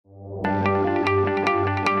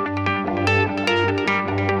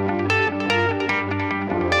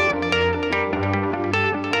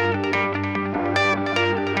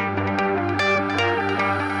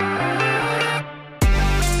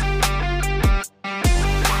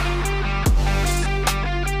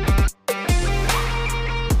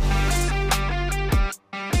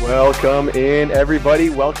Welcome in, everybody.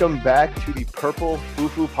 Welcome back to the Purple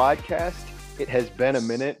Fufu podcast. It has been a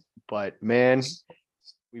minute, but man,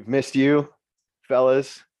 we've missed you,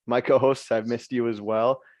 fellas. My co-hosts, I've missed you as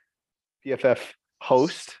well. PFF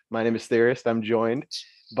host, my name is Theorist. I'm joined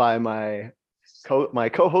by my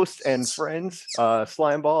co-hosts and friends,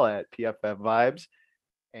 Slimeball at PFF Vibes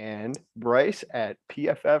and Bryce at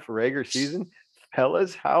PFF Regular Season.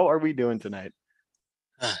 Fellas, how are we doing tonight?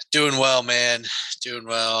 Doing well, man. Doing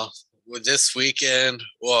well. With this weekend,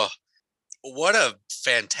 whoa, what a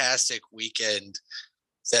fantastic weekend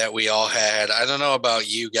that we all had. I don't know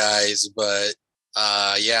about you guys, but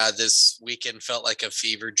this weekend felt like a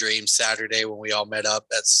fever dream. Saturday when we all met up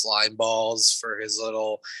at Slime Balls for his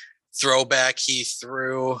little throwback he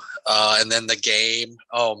threw, and then the game.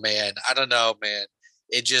 Oh man, I don't know, man.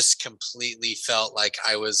 It just completely felt like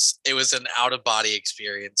it was an out of body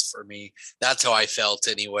experience for me. That's how I felt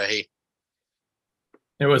anyway.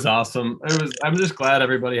 It was awesome. I'm just glad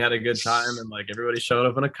everybody had a good time and like everybody showed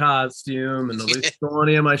up in a costume and nobody stole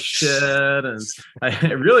any of my shit. And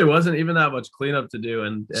it really wasn't even that much cleanup to do.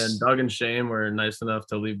 And Doug and Shane were nice enough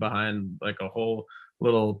to leave behind like a whole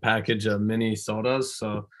little package of mini sodas.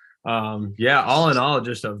 So all in all,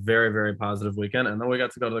 just a very, very positive weekend. And then we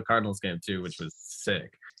got to go to the Cardinals game too, which was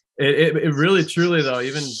sick. It really, truly though,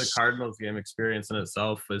 even the Cardinals game experience in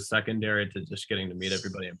itself was secondary to just getting to meet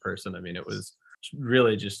everybody in person. I mean, it was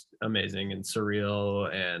really just amazing and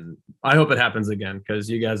surreal, and I hope it happens again because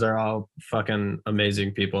you guys are all fucking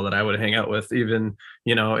amazing people that I would hang out with, even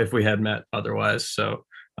if we had met otherwise. So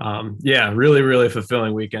really, really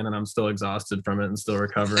fulfilling weekend, and I'm still exhausted from it and still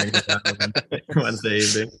recovering Wednesday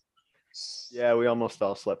evening. Yeah, we almost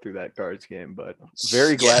all slept through that Cards game, but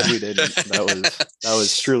very glad we didn't. That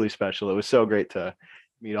was truly special. It was so great to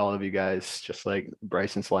meet all of you guys, just like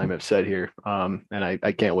Bryce and Slime have said here. And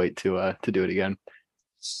I can't wait to do it again.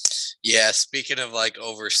 Yeah, speaking of like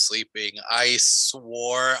oversleeping, I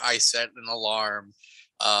swore I set an alarm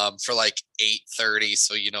for like 8:30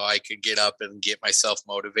 so I could get up and get myself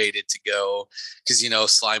motivated to go, because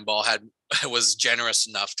Slimeball was generous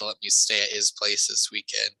enough to let me stay at his place this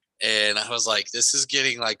weekend. And I was like, this is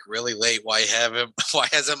getting like really late. Why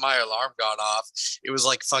hasn't my alarm gone off? It was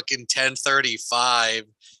like fucking 10:35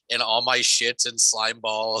 and all my shit's in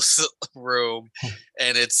Slimeball's room.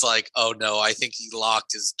 And it's like, oh no, I think he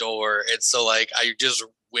locked his door. And so like, I just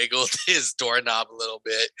wiggled his doorknob a little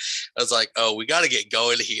bit. I was like, oh, we got to get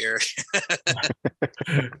going here.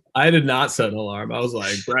 I did not set an alarm. I was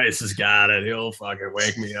like, Bryce has got it. He'll fucking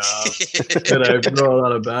wake me up. And I rolled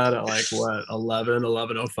out of bed at like,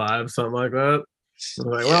 11:05, something like that. I was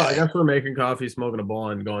like, well, I guess we're making coffee, smoking a bowl,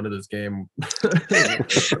 and going to this game.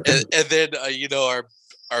 and then,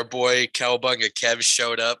 our boy Cowabunga Kev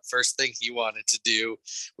showed up. First thing he wanted to do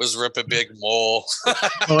was rip a big mole.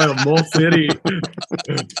 Mole City.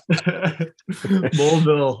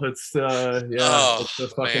 Moleville. It's it's a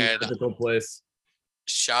fucking typical place.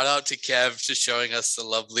 Shout out to Kev for showing us the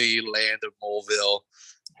lovely land of Moleville.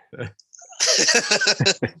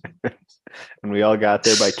 And we all got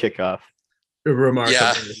there by kickoff. Remarkably.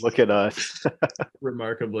 Yeah. Look at us.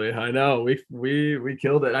 Remarkably. I know. We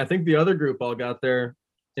killed it. I think the other group all got there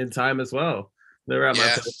in time as well. They were at my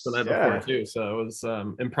place the night before too, so it was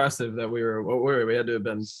impressive that we we had to have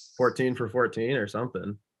been 14 for 14 or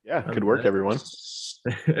something. Yeah, good work, everyone.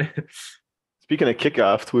 Speaking of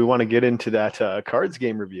kickoff, we want to get into that Cards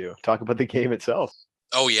game review. Talk about the game itself.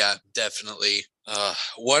 Oh yeah, definitely. I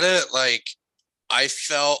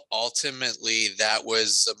felt ultimately that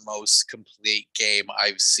was the most complete game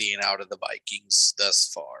I've seen out of the Vikings thus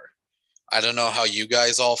far. I don't know how you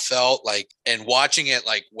guys all felt, and watching it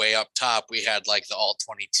way up top, we had the all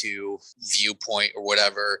 22 viewpoint or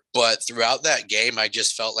whatever. But throughout that game, I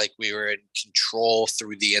just felt like we were in control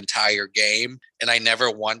through the entire game. And I never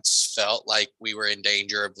once felt like we were in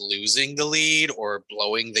danger of losing the lead or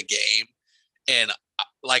blowing the game. And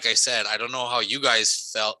like I said, I don't know how you guys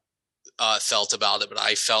felt about it, but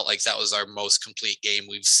I felt like that was our most complete game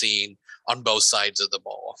we've seen on both sides of the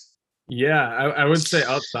ball. Yeah, I would say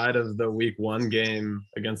outside of the week 1 game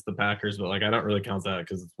against the Packers, but I don't really count that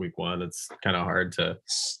because it's week 1. It's kind of hard to,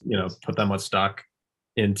 put that much stock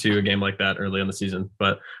into a game like that early in the season.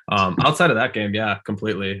 But outside of that game, yeah,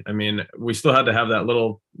 completely. I mean, we still had to have that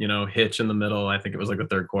little, hitch in the middle. I think it was the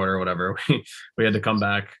third quarter or whatever. We had to come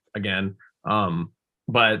back again.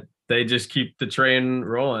 But they just keep the train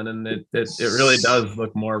rolling, and it really does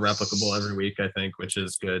look more replicable every week, I think, which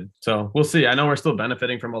is good. So we'll see. I know we're still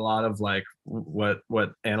benefiting from a lot of what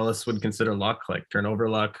analysts would consider luck, like turnover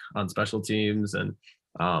luck on special teams and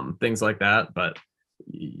things like that. But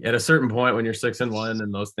at a certain point, when you're 6-1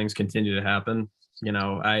 and those things continue to happen,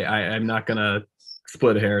 I'm not gonna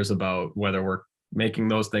split hairs about whether we're making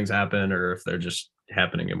those things happen or if they're just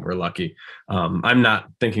happening and we're lucky. I'm not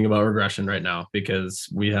thinking about regression right now because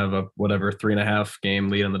we have a 3.5 game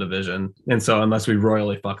lead in the division, and so unless we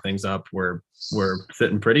royally fuck things up, we're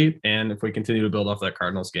sitting pretty. And if we continue to build off that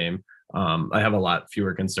Cardinals game, I have a lot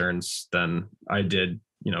fewer concerns than I did,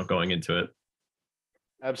 going into it.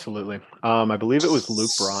 Absolutely. I believe it was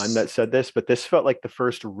Luke Braun that said this, but this felt like the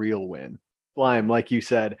first real win. Lime, like you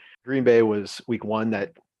said, Green Bay was week 1.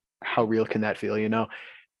 That how real can that feel?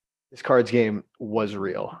 This Cards game was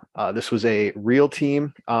real. This was a real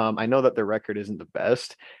team. I know that their record isn't the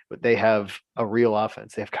best, but they have a real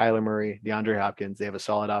offense. They have Kyler Murray, DeAndre Hopkins. They have a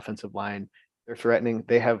solid offensive line. They're threatening.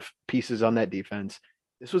 They have pieces on that defense.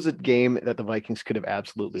 This was a game that the Vikings could have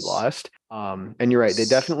absolutely lost. And you're right. They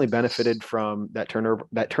definitely benefited from that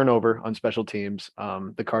turnover on special teams.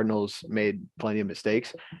 The Cardinals made plenty of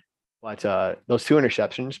mistakes. But those 2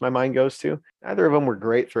 interceptions, my mind goes to, neither of them were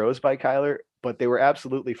great throws by Kyler, but they were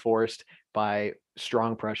absolutely forced by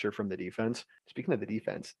strong pressure from the defense. Speaking of the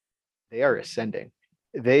defense, they are ascending.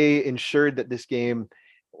 They ensured that this game,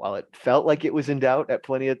 while it felt like it was in doubt at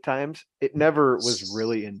plenty of times, it never was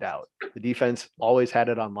really in doubt. The defense always had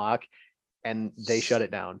it on lock, and they shut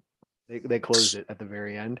it down. They closed it at the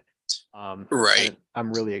very end. Right.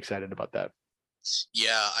 I'm really excited about that.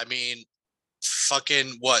 Yeah, I mean,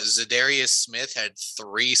 Zadarius Smith had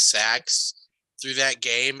 3 sacks through that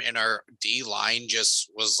game, and our D line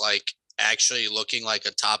just was like actually looking like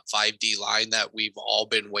a top 5 D line that we've all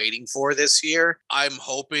been waiting for this year. I'm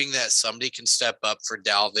hoping that somebody can step up for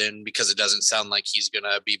Dalvin, because it doesn't sound like he's going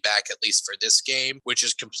to be back at least for this game, which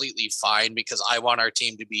is completely fine because I want our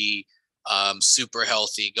team to be super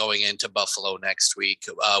healthy going into Buffalo next week.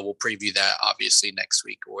 We'll preview that obviously next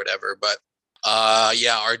week or whatever, but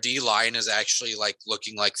our D line is actually like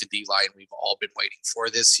looking like the D line we've all been waiting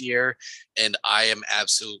for this year, and I am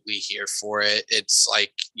absolutely here for it. It's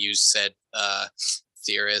like you said,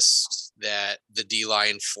 theorists, that the D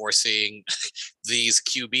line forcing these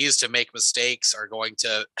QBs to make mistakes are going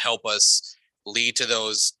to help us lead to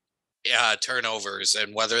those turnovers,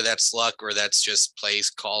 and whether that's luck or that's just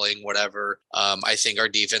plays calling, whatever. I think our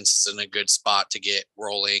defense is in a good spot to get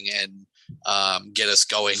rolling and get us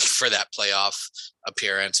going for that playoff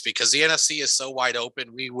appearance, because the NFC is so wide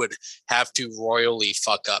open. We would have to royally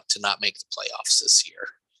fuck up to not make the playoffs this year.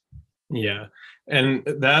 Yeah. And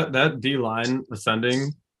that D line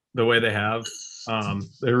ascending the way they have,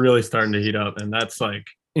 they're really starting to heat up. And that's like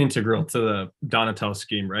integral to the Donatel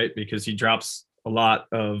scheme, right? Because he allocates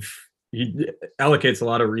a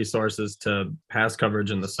lot of resources to pass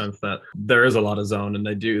coverage in the sense that there is a lot of zone, and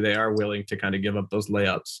they are willing to kind of give up those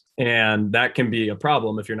layups. And that can be a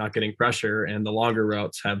problem if you're not getting pressure and the longer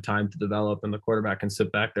routes have time to develop and the quarterback can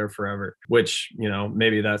sit back there forever, which,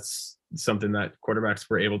 maybe that's something that quarterbacks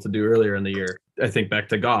were able to do earlier in the year. I think back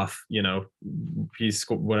to Goff, they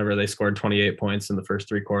scored 28 points in the first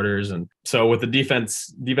 3 quarters. And so with the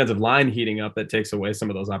defensive line heating up, that takes away some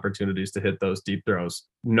of those opportunities to hit those deep throws.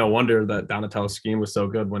 No wonder that Donatello's scheme was so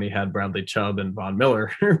good when he had Bradley Chubb and Von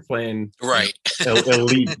Miller playing right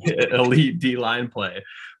elite D line play.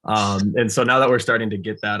 And so now that we're starting to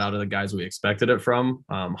get that out of the guys we expected it from,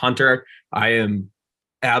 Hunter, I am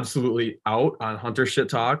absolutely out on Hunter shit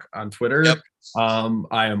talk on Twitter. Yep.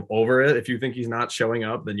 I am over it. If you think he's not showing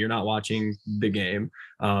up, then you're not watching the game.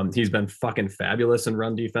 He's been fucking fabulous in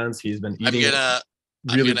run defense. He's been eating. I'm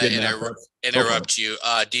gonna interrupt you.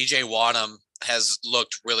 DJ Wadham has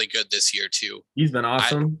looked really good this year too. He's been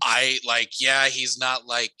awesome. He's not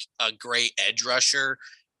like a great edge rusher,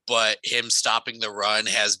 but him stopping the run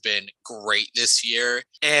has been great this year.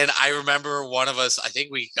 And I remember one of us, I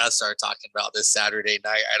think we got started talking about this Saturday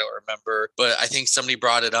night. I don't remember, but I think somebody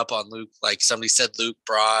brought it up on Luke. Like somebody said Luke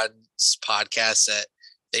Braun's podcast that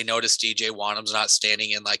they noticed DJ Wadham's not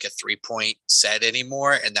standing in like a 3-point set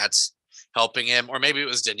anymore, and that's helping him. Or maybe it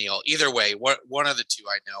was Daniil. Either way, one of the two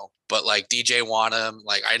I know. But like DJ Wadham,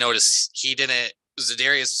 like I noticed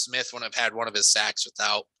Zadarius Smith wouldn't have had one of his sacks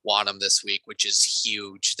without Wadham this week, which is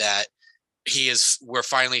huge. That we're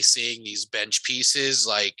finally seeing these bench pieces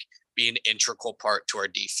like be an integral part to our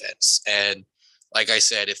defense. And like I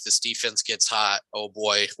said, if this defense gets hot, oh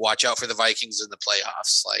boy, watch out for the Vikings in the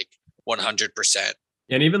playoffs, like 100%.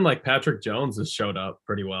 And even like Patrick Jones has showed up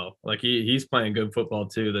pretty well. Like he's playing good football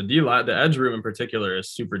too. The edge room in particular is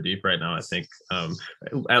super deep right now, I think,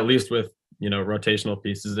 at least with, rotational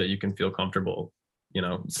pieces that you can feel comfortable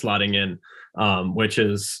slotting in, which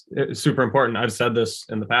is super important. I've said this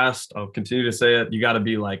in the past. I'll continue to say it. You got to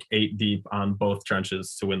be like 8 deep on both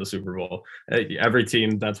trenches to win the Super Bowl. Every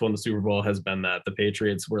team that's won the Super Bowl has been that. The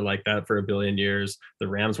Patriots were like that for a billion years. The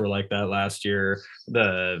Rams were like that last year.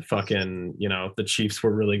 The fucking, the Chiefs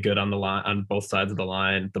were really good on the line, on both sides of the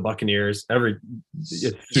line. The Buccaneers,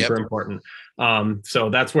 it's super important. So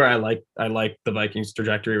that's where I like the Vikings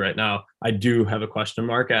trajectory right now. I do have a question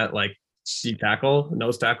mark at like deep tackle,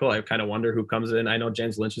 nose tackle. I kind of wonder who comes in. I know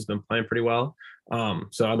James Lynch has been playing pretty well.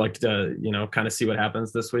 So I'd like to, kind of see what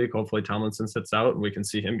happens this week. Hopefully Tomlinson sits out and we can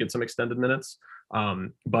see him get some extended minutes.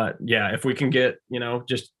 But yeah, if we can get,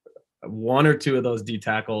 just one or two of those D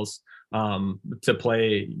tackles to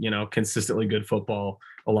play, consistently good football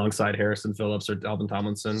alongside Harrison Phillips or Alvin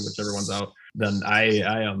Tomlinson, whichever one's out, then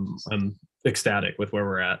I'm ecstatic with where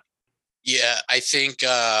we're at. Yeah, I think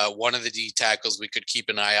one of the D tackles we could keep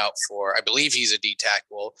an eye out for, I believe he's a D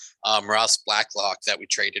tackle, Ross Blacklock that we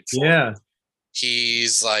traded for. Yeah.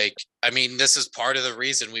 He's like, this is part of the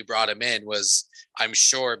reason we brought him in was, I'm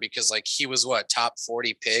sure, because like he was top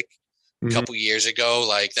 40 pick a couple years ago.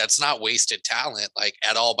 Like that's not wasted talent, like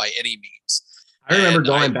at all by any means. I remember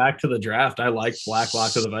going back to the draft. I liked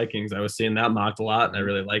Blacklock to the Vikings. I was seeing that mocked a lot and I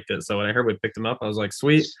really liked it. So when I heard we picked him up, I was like,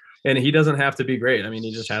 sweet. And he doesn't have to be great.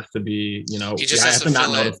 He just has to be, he just has to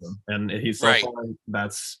not notice him. And he's so right. fun.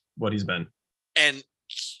 That's what he's been. And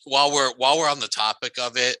while we're on the topic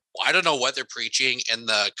of it, I don't know what they're preaching in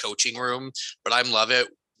the coaching room, but I love it.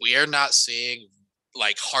 We are not seeing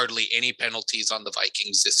like hardly any penalties on the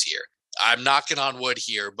Vikings this year. I'm knocking on wood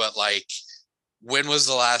here, but like, when was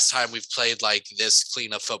the last time we've played like this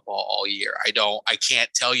clean of football all year? I can't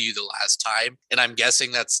tell you the last time. And I'm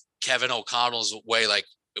guessing that's Kevin O'Connell's way. Like,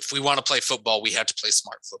 if we want to play football, we have to play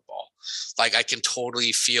smart football. Like I can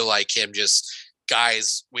totally feel like him just,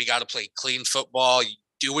 guys, we got to play clean football. You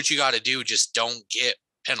do what you got to do. Just don't get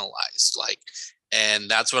penalized. And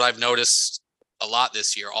that's what I've noticed a lot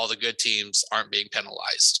this year. All the good teams aren't being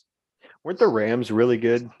penalized. Weren't the Rams really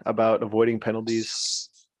good about avoiding penalties?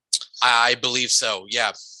 I believe so.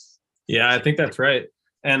 Yeah. Yeah, I think that's right.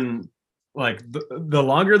 And like the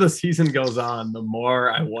longer the season goes on, the more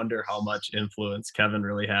I wonder how much influence Kevin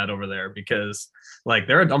really had over there, because like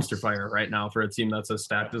they're a dumpster fire right now for a team that's as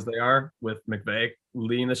stacked as they are with McVay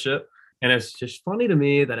leading the ship. And it's just funny to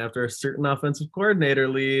me that after a certain offensive coordinator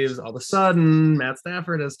leaves, all of a sudden Matt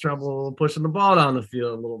Stafford has trouble pushing the ball down the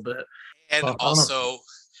field a little bit. And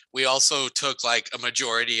we also took like a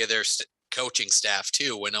majority of their coaching staff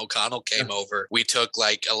too. When O'Connell came over, we took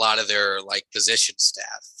like a lot of their like position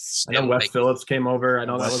staff. I know Wes Phillips came over. I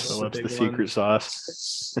know that was Phillips, the secret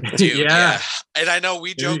sauce. Dude, yeah. And I know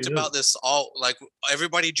we joked about this all, like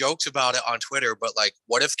everybody jokes about it on Twitter, but like,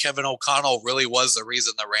 what if Kevin O'Connell really was the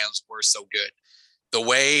reason the Rams were so good? The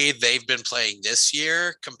way they've been playing this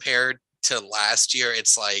year compared to last year,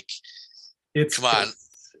 it's like, come on.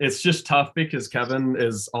 It's just tough because Kevin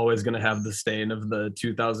is always going to have the stain of the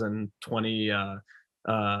 2020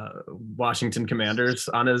 Washington Commanders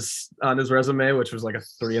on his resume, which was like a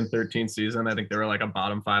 3-13 season. I think they were like a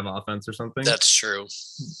bottom 5 offense or something. That's true.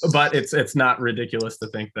 But it's not ridiculous to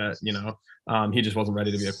think that, he just wasn't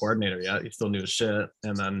ready to be a coordinator yet. He still knew his shit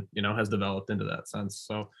and then, has developed into that sense.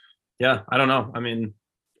 So yeah, I don't know.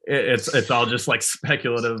 It's all just like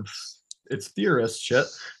speculative. It's theorist shit.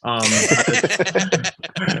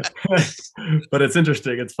 But it's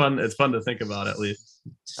interesting. It's fun. It's fun to think about, at least.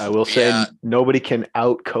 I will say nobody can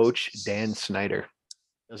out coach Dan Snyder.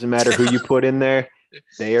 Doesn't matter who you put in there.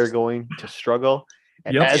 They are going to struggle.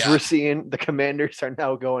 And as we're seeing, the Commanders are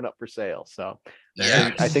now going up for sale. So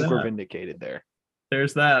I think we're vindicated there.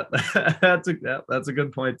 There's that. That's a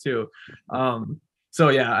good point too. So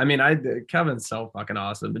yeah, Kevin's so fucking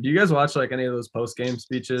awesome. But do you guys watch like any of those post game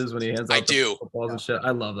speeches when he hands out the footballs and shit?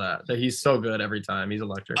 I love that. He's so good every time. He's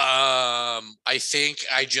electric. I think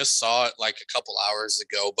I just saw it like a couple hours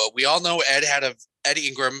ago, but we all know Ed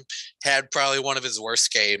Ingram had probably one of his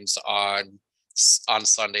worst games on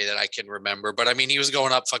Sunday that I can remember. But he was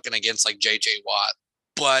going up fucking against like JJ Watt.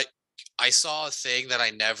 But I saw a thing that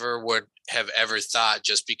I never would have ever thought,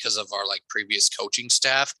 just because of our like previous coaching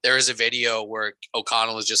staff. There is a video where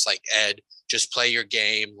O'Connell is just like, Ed, just play your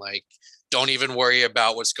game. Like, don't even worry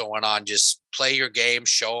about what's going on. Just play your game,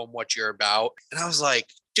 show them what you're about. And I was like,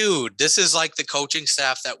 dude, this is like the coaching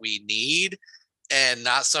staff that we need, and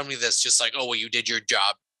not somebody that's just like, oh, well, you did your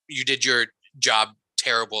job. You did your job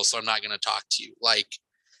terrible, so I'm not going to talk to you. Like,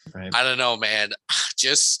 right. I don't know, man.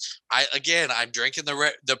 I'm drinking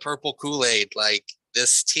the purple Kool-Aid. Like,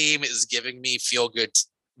 this team is giving me feel good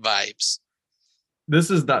vibes. this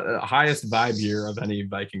is the highest vibe year of any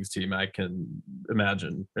Vikings team I can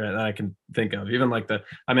imagine, that I can think of. Even like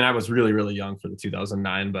I was really, really young for the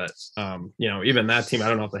 2009, but even that team, I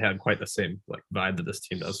don't know if they had quite the same like vibe that this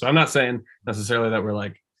team does. So I'm not saying necessarily that we're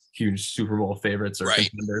like huge Super Bowl favorites or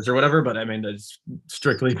contenders or whatever, but I mean, it's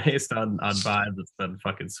strictly based on vibes. It's been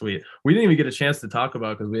fucking sweet. We didn't even get a chance to talk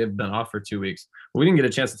about, because we have been off for 2 weeks. We didn't get a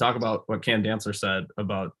chance to talk about what Cam Dantzler said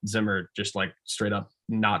about Zimmer just like straight up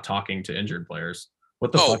not talking to injured players.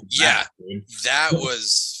 What the fuck? That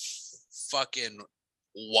was fucking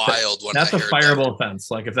wild. That's a fireable offense.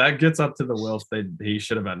 Like if that gets up to the Wilfs, he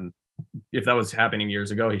should have been. If that was happening years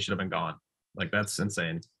ago, he should have been gone. Like that's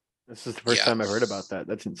insane. This is the first time I've heard about that.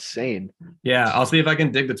 That's insane. Yeah, I'll see if I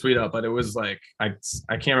can dig the tweet up, but it was like I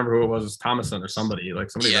can't remember who it was. It was Thomason or somebody. Like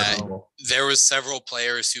somebody. Yeah, there was several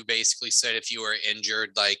players who basically said if you were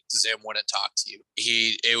injured, like Zim wouldn't talk to you.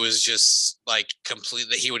 It was just like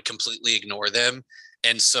completely. He would completely ignore them.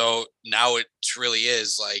 And so now it really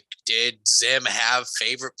is like, did Zim have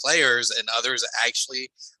favorite players and others actually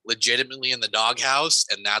legitimately in the doghouse?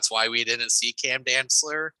 And that's why we didn't see Cam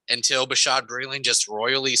Dantzler until Bashaud Breeland just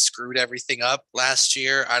royally screwed everything up last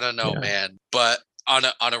year. I don't know, man. But on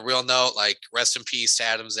a real note, like rest in peace to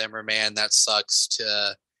Adam Zimmer, man. That sucks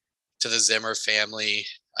to the Zimmer family.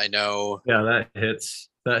 I know. Yeah, that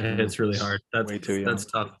hits really hard. That's way too young. That's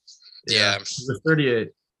tough. Yeah. He was 38.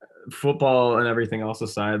 Football and everything else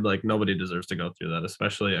aside, like nobody deserves to go through that,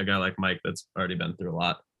 especially a guy like Mike that's already been through a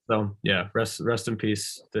lot. So yeah, rest in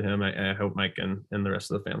peace to him. I hope Mike and the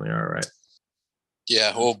rest of the family are all right.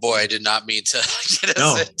 Yeah. Oh boy, I did not mean to get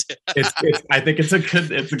us into. I think it's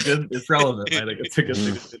relevant. I think it's a good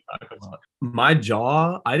thing to talk about. My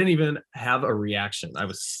jaw, I didn't even have a reaction. I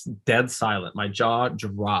was dead silent. My jaw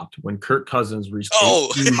dropped when Kirk Cousins reached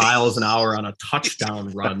 18 miles an hour on a touchdown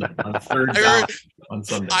run on third down on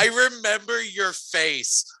Sunday. I remember your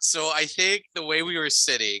face. So I think the way we were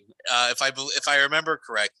sitting, if I remember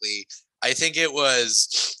correctly, I think it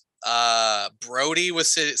was Brody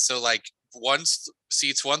was sitting. So like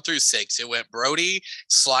seats 1 through 6. It went Brody,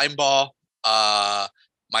 Slimeball,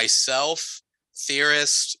 myself,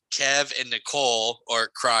 Theorist, Kev, and Nicole, or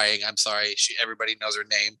crying. I'm sorry, everybody knows her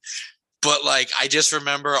name. But like, I just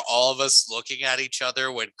remember all of us looking at each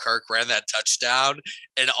other when Kirk ran that touchdown,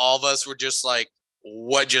 and all of us were just like,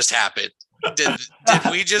 "What just happened? Did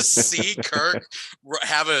we just see Kirk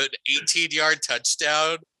have an 18-yard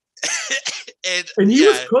touchdown?" and he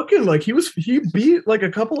was cooking. Like he beat like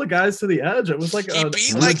a couple of guys to the edge. It was like he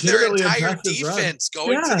beat like their entire defense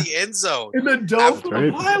going to the end zone in the dome from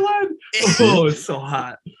the pylon. Oh, it's so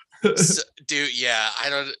hot. So, dude, I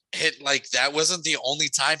don't hit like that wasn't the only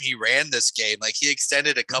time he ran this game. Like he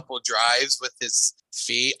extended a couple drives with his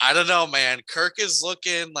feet. I don't know, man. Kirk is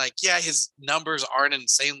looking like, his numbers aren't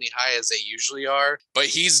insanely high as they usually are, but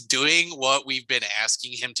he's doing what we've been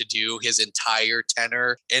asking him to do his entire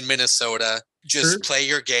tenure in Minnesota. Just play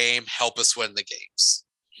your game, help us win the games.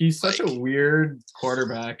 He's such a weird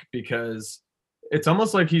quarterback because it's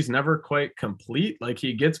almost like he's never quite complete. Like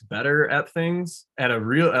he gets better at things at a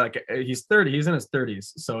real, like he's 30, he's in his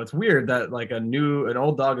 30s. So it's weird that like an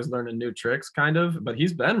old dog is learning new tricks kind of, but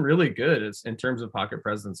he's been really good in terms of pocket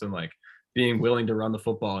presence and like being willing to run the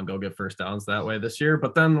football and go get first downs that way this year.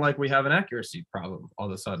 But then like we have an accuracy problem all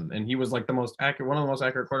of a sudden. And he was like one of the most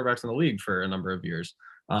accurate quarterbacks in the league for a number of years.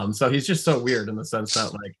 So he's just so weird in the sense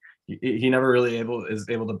that like he never really is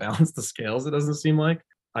able to balance the scales. It doesn't seem like.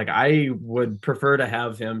 Like I would prefer to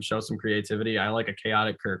have him show some creativity. I like a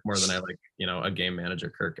chaotic Kirk more than I like, a game manager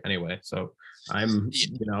Kirk anyway. So I'm,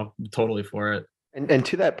 totally for it. And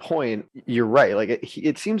to that point, you're right. Like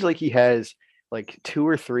it seems like he has like 2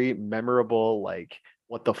 or 3 memorable, like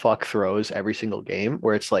what the fuck throws every single game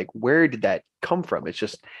where it's like, where did that come from? It's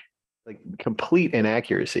just like complete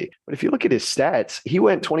inaccuracy. But if you look at his stats, he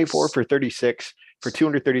went 24 for 36 for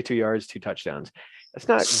 232 yards, 2 touchdowns. That's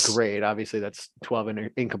not great. Obviously, that's 12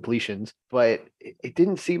 incompletions, but it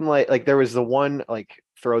didn't seem like there was the one like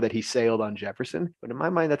throw that he sailed on Jefferson. But in my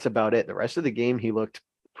mind, that's about it. The rest of the game, he looked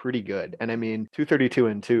pretty good. And I mean, 232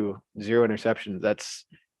 and 2, 0 interceptions. That's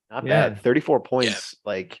not bad. 34 points.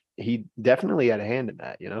 Like he definitely had a hand in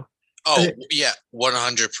that, Oh yeah,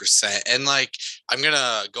 100%. And like, I'm going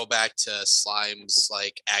to go back to Slime's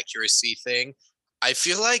like accuracy thing. I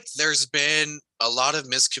feel like there's been a lot of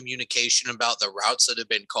miscommunication about the routes that have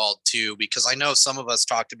been called too, because I know some of us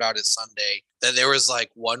talked about it Sunday that there was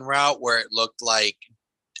like one route where it looked like,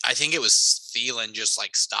 I think it was Thielen just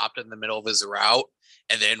like stopped in the middle of his route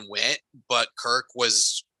and then went, but Kirk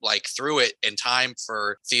was like through it in time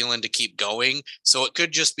for Thielen to keep going. So it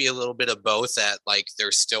could just be a little bit of both that like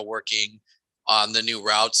they're still working on the new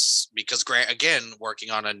routes because Grant, again, working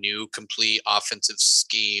on a new complete offensive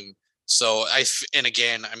scheme. So and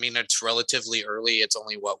again, I mean, it's relatively early. It's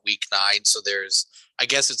only week 9. So I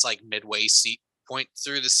guess it's like midway point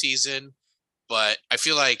through the season. But I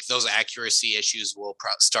feel like those accuracy issues will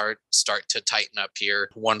start to tighten up here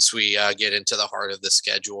once we get into the heart of the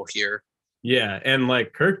schedule here. Yeah, and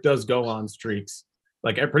like Kirk does go on streaks.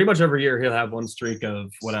 Like pretty much every year he'll have one streak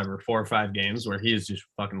of whatever 4 or 5 games where he is just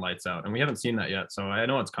fucking lights out, and we haven't seen that yet. So I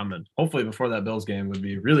know it's coming. Hopefully before that Bills game would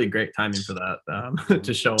be really great timing for that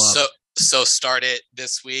to show up. So start it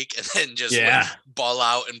this week and then just ball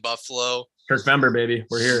out in Buffalo. Kirk-member, baby,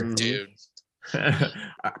 we're here, dude.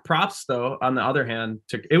 Props though. On the other hand,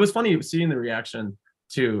 it was funny seeing the reaction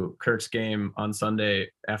to Kirk's game on Sunday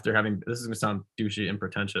after having. This is gonna sound douchey and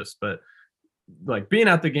pretentious, but like being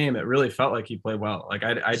at the game, it really felt like he played well. Like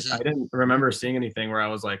I didn't remember seeing anything where I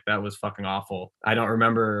was like, that was fucking awful. I don't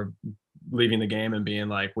remember leaving the game and being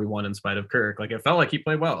like, we won in spite of Kirk. Like it felt like he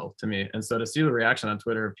played well to me. And so to see the reaction on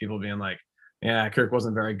Twitter of people being like, yeah, Kirk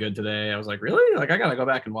wasn't very good today, I was like, really? Like I gotta go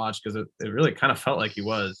back and watch because it really kind of felt like he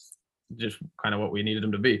was just kind of what we needed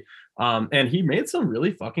him to be. And he made some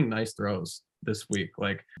really fucking nice throws this week.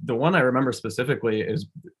 Like the one I remember specifically is,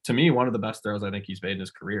 to me, one of the best throws I think he's made in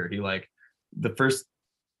his career. He like the first,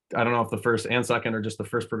 I don't know if the first and second or just the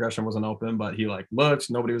first progression wasn't open, but he like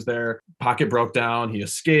looked, nobody was there. Pocket broke down. He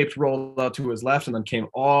escaped, rolled out to his left, and then came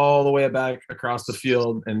all the way back across the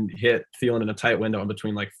field and hit Thielen in a tight window in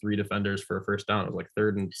between like 3 defenders for a first down. It was like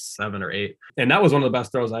 3rd and 7 or 8. And that was one of the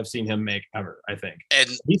best throws I've seen him make ever, I think. And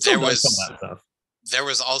there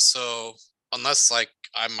was also, unless like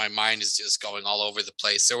my mind is just going all over the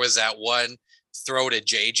place, there was that one throw to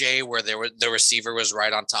JJ where the receiver was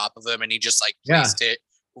right on top of him and he just like placed it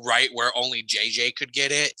right where only JJ could get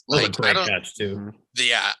it. Like great catch too.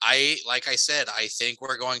 Yeah, like I said, I think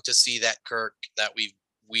we're going to see that Kirk that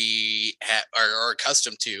we are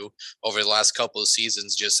accustomed to over the last couple of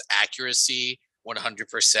seasons, just accuracy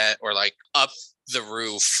 100% or like up the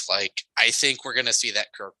roof. Like I think we're going to see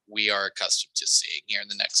that Kirk we are accustomed to seeing here in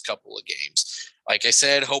the next couple of games. Like I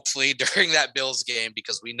said, hopefully during that Bills game,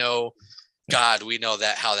 because we know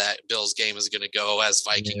that how that Bills game is going to go as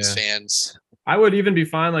Vikings fans. I would even be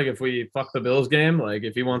fine, like, if we fuck the Bills game, like,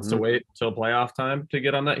 if he wants to wait till playoff time to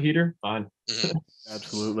get on that heater, fine.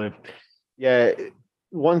 Absolutely. Yeah.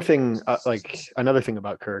 One thing, another thing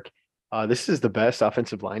about Kirk, this is the best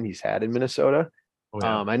offensive line he's had in Minnesota. Oh,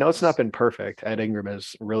 yeah. I know it's not been perfect. Ed Ingram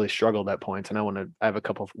has really struggled at points, and I have a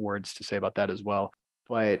couple of words to say about that as well.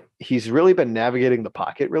 But he's really been navigating the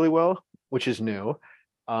pocket really well, which is new.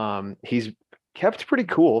 He's kept pretty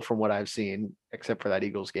cool from what I've seen, except for that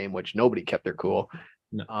Eagles game, which nobody kept their cool.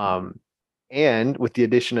 No. And with the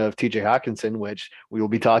addition of TJ Hockenson, which we will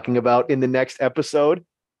be talking about in the next episode,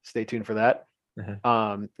 stay tuned for that.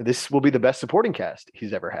 This will be the best supporting cast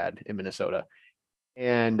he's ever had in Minnesota.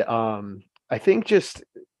 And I think just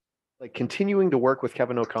like continuing to work with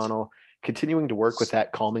Kevin O'Connell, continuing to work with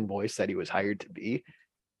that calming voice that he was hired to be,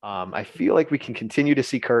 I feel like we can continue to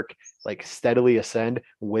see Kirk like steadily ascend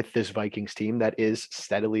with this Vikings team that is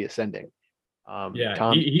steadily ascending. Tom,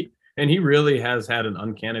 he really has had an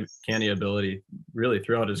uncanny ability really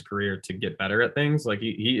throughout his career to get better at things. Like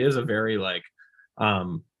he is a very like, I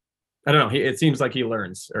don't know. It seems like he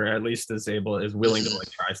learns, or at least is willing to like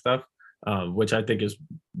try stuff, which I think is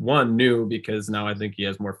one new because now I think he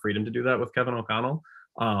has more freedom to do that with Kevin O'Connell.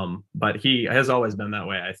 But he has always been that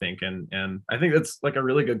way, I think. And I think that's like a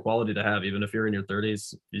really good quality to have. Even if you're in your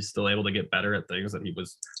 30s, he's still able to get better at things that he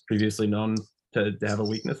was previously known to have a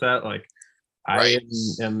weakness at. Like I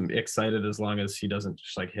am excited as long as he doesn't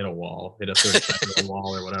just like hit a 30-second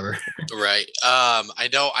wall or whatever. Right. I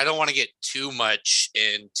don't want to get too much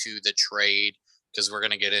into the trade because we're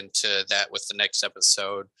going to get into that with the next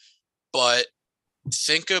episode, but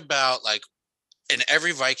think about like, and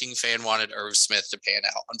every Viking fan wanted Irv Smith to pan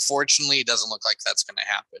out. Unfortunately, it doesn't look like that's going to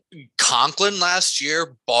happen. Conklin last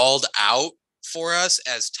year balled out for us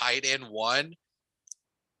as tight end 1.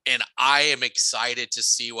 And I am excited to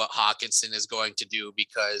see what Hockenson is going to do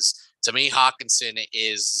because to me, Hockenson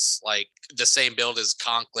is like the same build as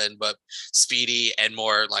Conklin, but speedy and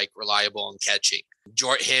more like reliable in catching.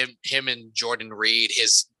 Him and Jordan Reed,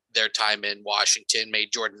 their time in Washington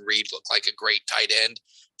made Jordan Reed look like a great tight end.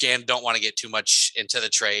 Again, don't want to get too much into the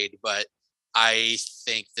trade, but I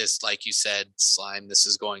think this, like you said, Slime, this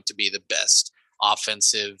is going to be the best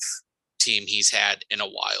offensive team he's had in a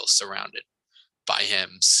while surrounded by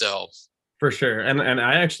him. So for sure. And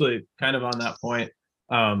I actually kind of on that point,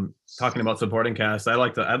 talking about supporting cast, I'd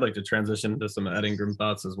like to transition to some Ed Ingram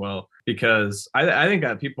thoughts as well, because I think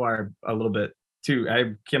that people are a little bit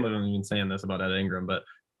I can't believe I'm even saying this about Ed Ingram, but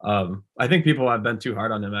I think people have been too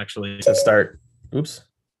hard on him actually to start. Oops,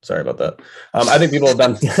 sorry about that. I think people have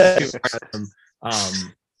been too hard on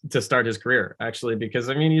him, to start his career actually, because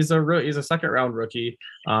I mean he's a second round rookie.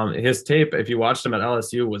 His tape, if you watched him at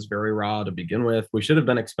LSU, was very raw to begin with. We should have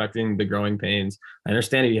been expecting the growing pains. I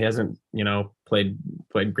understand he hasn't, played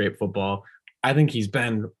great football. I think he's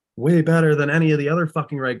been way better than any of the other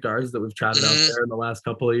fucking right guards that we've trotted out there in the last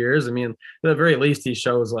couple of years. I mean, at the very least, he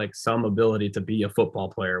shows like some ability to be a football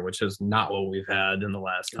player, which is not what we've had in the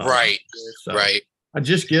last couple of years. So right.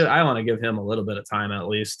 I want to give him a little bit of time at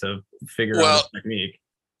least to figure out his technique.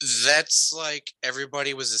 That's like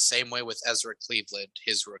everybody was the same way with Ezra Cleveland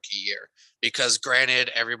his rookie year, because granted,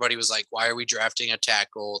 everybody was like, why are we drafting a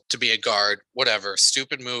tackle to be a guard? Whatever,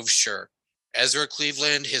 stupid move, sure. Ezra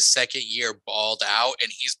Cleveland, his second year, balled out,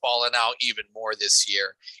 and he's balling out even more this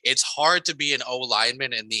year. It's hard to be an O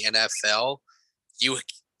lineman in the NFL.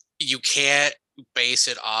 You can't base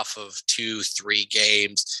it off of 2-3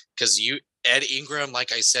 games, because Ed Ingram,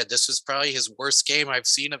 like I said, this was probably his worst game I've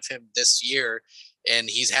seen of him this year. And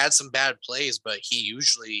he's had some bad plays, but he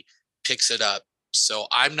usually picks it up. So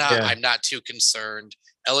I'm not too concerned.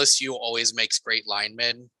 LSU always makes great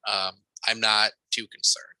linemen. I'm not too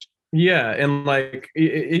concerned. Yeah, and like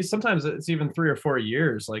sometimes it's even 3 or 4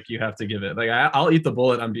 years. Like you have to give it. Like I'll eat the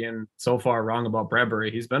bullet on being so far wrong about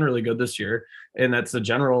Bradbury. He's been really good this year, and that's the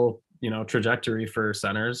general trajectory for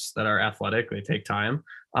centers that are athletic. They take time,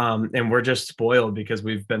 and we're just spoiled because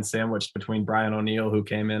we've been sandwiched between Brian O'Neill, who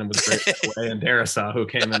came in and was great right away, and Darrisaw, who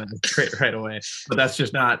came in and was great right away. But that's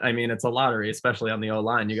just not. I mean, it's a lottery, especially on the O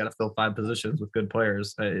line. You got to fill 5 positions with good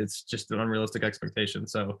players. It's just an unrealistic expectation.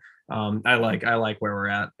 So I like where we're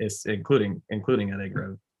at, is including Ed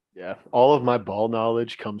Ingram. Yeah, all of my ball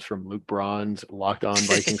knowledge comes from Luke Braun's Locked On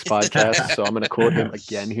Vikings podcast, so I'm going to quote him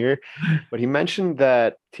again here. But he mentioned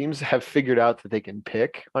that teams have figured out that they can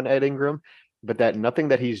pick on Ed Ingram, but that nothing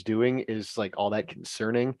that he's doing is like all that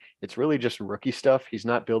concerning. It's really just rookie stuff. He's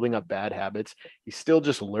not building up bad habits. He's still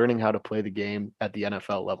just learning how to play the game at the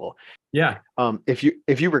NFL level. Yeah. If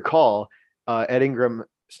you recall, Ed Ingram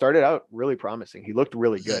started out really promising. He looked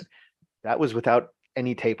really good. That was without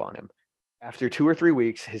any tape on him. After 2 or 3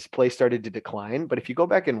 weeks, his play started to decline. But if you go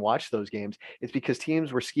back and watch those games, it's because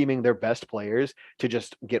teams were scheming their best players to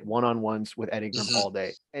just get one-on-ones with Ed Ingram all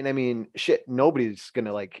day. And I mean, shit, nobody's going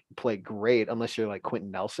to like play great unless you're like Quentin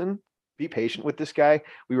Nelson. Be patient with this guy.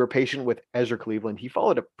 We were patient with Ezra Cleveland. He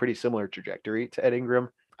followed a pretty similar trajectory to Ed Ingram.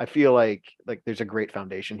 I feel like there's a great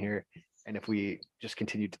foundation here. And if we just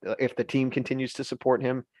if the team continues to support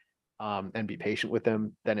him, and be patient with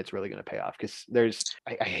them, then it's really going to pay off. Because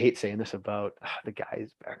I hate saying this about the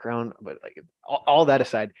guy's background, but like all that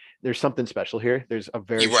aside, there's something special here. There's a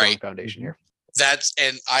very strong foundation here.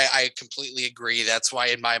 And I completely agree. That's why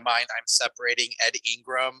in my mind, I'm separating Ed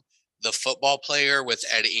Ingram, the football player, with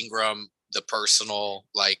Ed Ingram, the personal,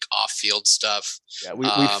 like off-field stuff. Yeah,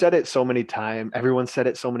 we've said it so many times. Everyone said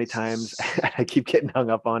it so many times. I keep getting hung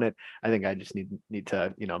up on it. I think I just need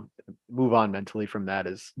to, move on mentally from that,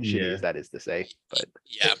 as shitty as that is to say. But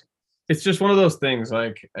yeah, it's just one of those things.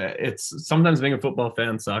 Like it's sometimes being a football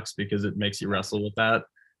fan sucks because it makes you wrestle with that.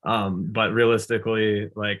 But realistically,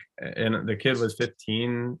 like, and the kid was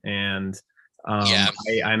 15, and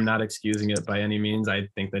I'm not excusing it by any means. I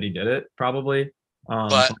think that he did it probably.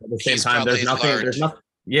 But at the same time, there's nothing.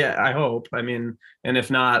 Yeah, I hope. I mean, and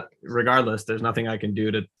if not, regardless, there's nothing I can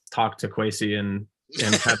do to talk to Kwesi and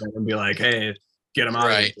Kevin and be like, hey, get him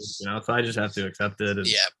out of here. So I just have to accept it.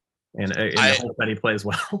 And I hope that he plays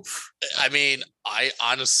well. I mean, I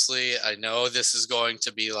know this is going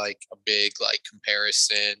to be like a big like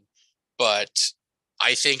comparison, but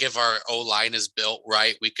I think if our O-line is built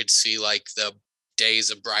right, we could see like the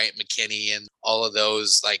days of Bryant McKinney and all of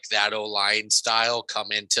those, like that O-line style,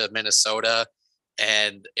 come into Minnesota.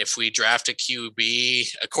 And if we draft a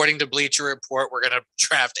QB, according to Bleacher Report, we're going to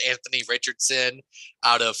draft Anthony Richardson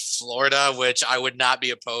out of Florida, which I would not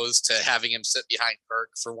be opposed to having him sit behind Kirk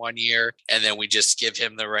for 1 year, and then we just give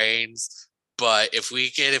him the reins. But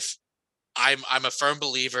I'm a firm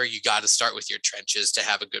believer, you got to start with your trenches to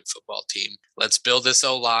have a good football team. Let's build this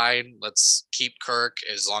O-line. Let's keep Kirk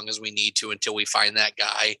as long as we need to until we find that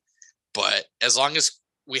guy. But as long as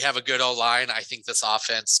we have a good O-line, I think this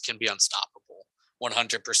offense can be unstoppable,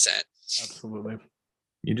 100%. Absolutely.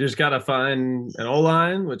 You just got to find an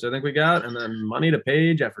O-line, which I think we got, and then money to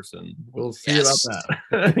pay Jefferson. We'll see about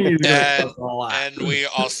that. And we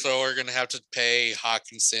also are going to have to pay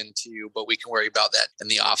Hockenson too, but we can worry about that in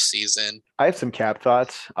the off season. I have some cap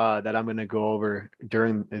thoughts that I'm going to go over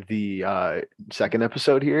during the second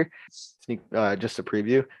episode here. Just a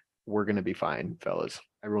preview. we're going to be fine, fellas.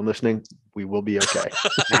 Everyone listening, we will be okay.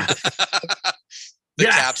 The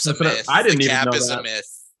cap's a myth. I didn't even know is that. a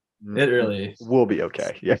myth. It really. We'll be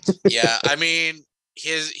okay. Yeah. Yeah, I mean,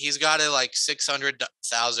 he's got a like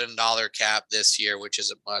 $600,000 cap this year, which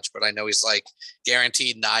isn't much, but I know he's like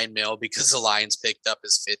guaranteed $9 million because the Lions picked up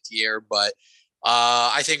his 5th year. But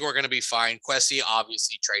I think we're going to be fine. Kwesi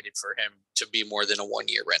obviously traded for him to be more than a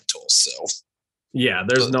 1-year rental. So yeah,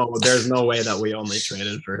 there's no way that we only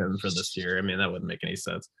traded for him for this year. I mean, that wouldn't make any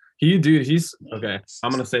sense. He's okay.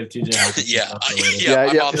 I'm gonna save TJ Hockenson.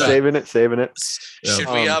 yeah. Saving it. Should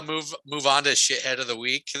we move on to shithead of the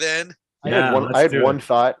week then? I had one more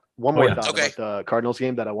thought Okay. about the Cardinals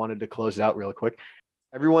game that I wanted to close out real quick.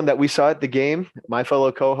 Everyone that we saw at the game, my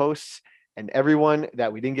fellow co-hosts, and everyone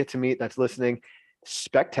that we didn't get to meet that's listening,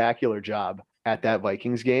 spectacular job at that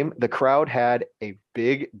Vikings game. The crowd had a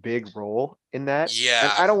big role in that. Yeah.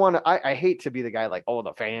 And I don't want to, I hate to be the guy like, oh,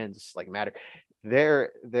 the fans like matter.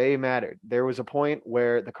 They mattered. There was a point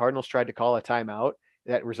where the Cardinals tried to call a timeout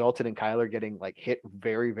that resulted in Kyler getting like hit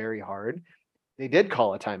very, very hard. They did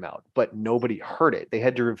call a timeout, but nobody heard it. They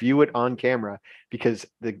had to review it on camera because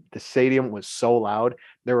the stadium was so loud.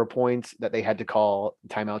 There were points that they had to call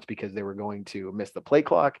timeouts because they were going to miss the play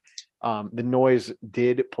clock. The noise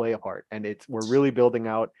did play a part, and we're really building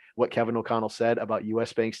out what Kevin O'Connell said about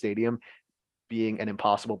US Bank Stadium being an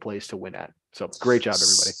impossible place to win at. So great job,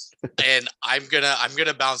 everybody. And I'm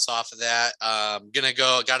gonna bounce off of that.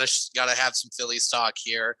 Gotta have some Phillies talk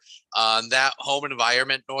here. That home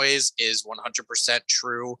environment noise is 100%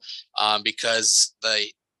 true. Because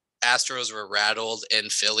the Astros were rattled in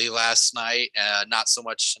Philly last night. Not so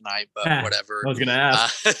much tonight, but whatever. I was gonna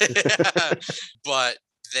ask. But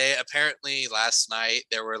they apparently last night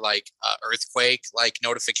there were like earthquake like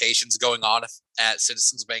notifications going on at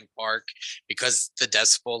Citizens Bank Park because the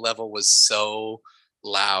decibel level was so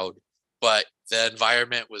loud. But the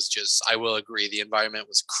environment was just, I will agree, the environment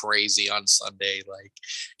was crazy on Sunday. Like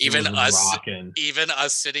even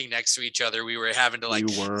us sitting next to each other, we were having to like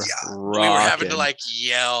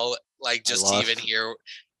yell, like just to even hear.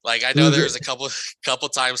 Like I know there was a couple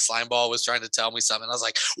times Slimeball was trying to tell me something. I was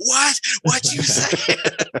like, "What you say?"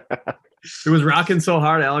 It was rocking so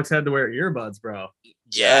hard, Alex had to wear earbuds, bro.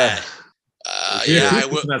 Yeah.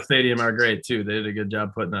 That stadium are great too. They did a good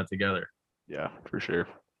job putting that together. Yeah, for sure.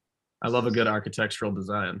 I love a good architectural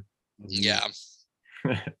design. Yeah.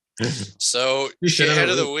 So shithead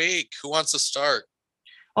of the week. Who wants to start?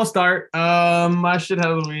 I'll start. My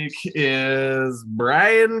shithead of the week is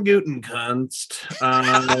Brian Gutekunst.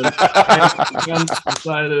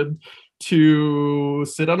 Decided to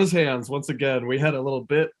sit on his hands once again. We had a little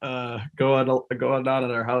bit going on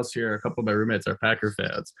in our house here. A couple of my roommates are Packer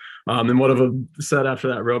fans, and one of them said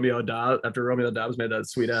after Romeo Dobbs made that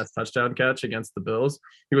sweet ass touchdown catch against the Bills,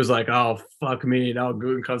 he was like, "Oh fuck me, now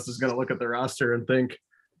Gutekunst is gonna look at the roster and think,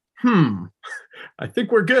 I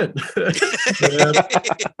think we're good."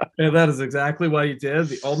 and that is exactly what he did.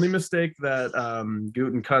 The only mistake that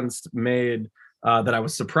Gutekunst made that I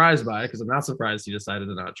was surprised by, because I'm not surprised he decided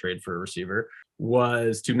to not trade for a receiver,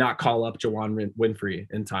 was to not call up Jawan Winfrey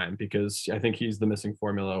in time, because I think he's the missing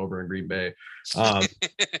formula over in Green Bay.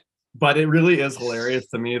 But it really is hilarious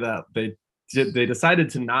to me that they decided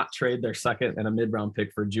to not trade their second and a mid-round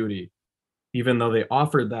pick for Judy, even though they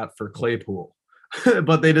offered that for Claypool.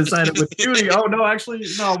 But they decided with Judy, oh no, actually,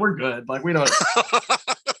 no, we're good. Like we don't.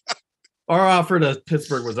 Our offer to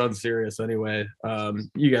Pittsburgh was unserious anyway.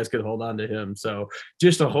 You guys could hold on to him. So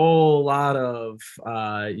just a whole lot of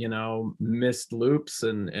missed loops,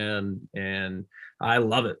 and I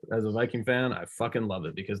love it as a Viking fan. I fucking love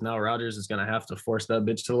it, because now Rodgers is gonna have to force that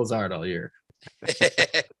bitch to Lazard all year.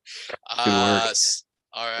 All right.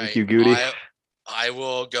 Thank you, Goody. I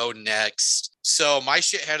will go next. So my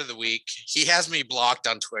shithead of the week, he has me blocked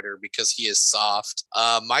on Twitter because he is soft.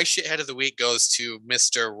 My shithead of the week goes to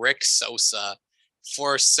Mr. Rick Sosa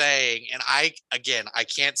for saying, and I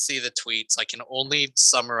can't see the tweets. I can only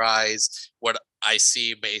summarize what I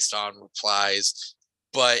see based on replies.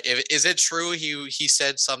 But is it true he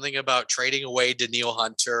said something about trading away Danielle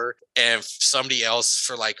Hunter and somebody else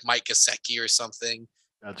for like Mike Gesicki or something?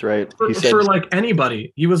 That's right. He said for like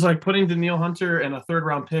anybody. He was like putting Danielle Hunter and a 3rd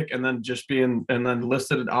round pick, and then then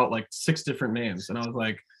listed it out like 6 different names. And I was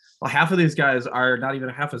like, well, half of these guys are not even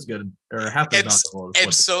half as good or half as valuable.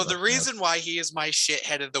 And so the reason why he is my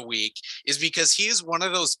shithead of the week is because he is one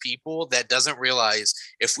of those people that doesn't realize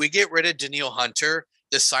if we get rid of Danielle Hunter,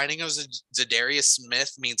 the signing of Zadarius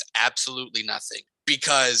Smith means absolutely nothing.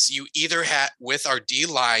 because you either with our D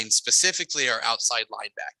line, specifically our outside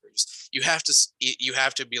linebackers, you have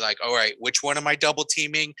to be like, all right, which one am I double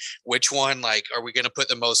teaming? Which one, like, are we going to put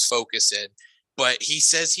the most focus in? But he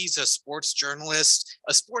says he's a sports journalist.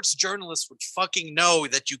 A sports journalist would fucking know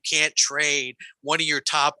that you can't trade one of your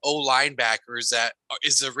top O linebackers. That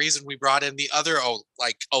is the reason we brought in the other O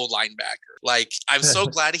linebacker. Like, I'm so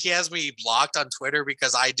glad he has me blocked on Twitter,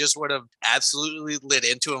 because I just would have absolutely lit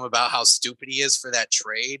into him about how stupid he is for that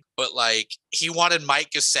trade. But like, he wanted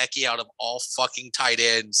Mike Gesicki out of all fucking tight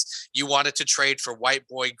ends. You wanted to trade for white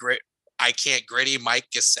boy gritty Mike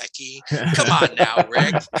Gesicki. Come on now,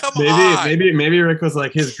 Rick. Come on. Maybe Rick was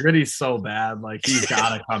like, his gritty's so bad, like he's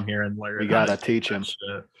gotta come here and learn. We gotta teach him.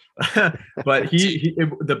 But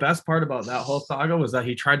the best part about that whole saga was that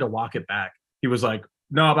he tried to walk it back. He was like,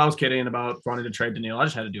 no, I was kidding about wanting to trade Daniil. I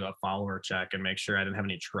just had to do a follower check and make sure I didn't have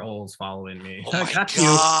any trolls following me. Oh my Got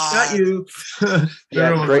God. you. Yeah,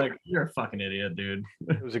 Everyone was great. like, you're a fucking idiot, dude.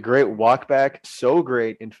 It was a great walk back. So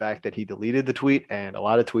great, in fact, that he deleted the tweet and a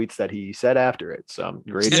lot of tweets that he said after it. So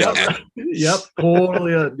great job. Yep,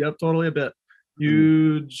 totally a bit.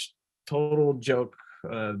 Huge, total joke.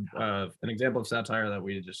 An example of satire that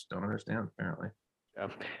we just don't understand, apparently. Yeah.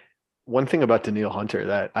 One thing about Daniil Hunter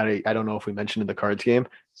that I don't know if we mentioned in the Cards game,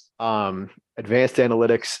 advanced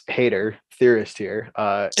analytics hater theorist here,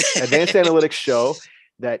 advanced analytics show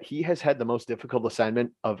that he has had the most difficult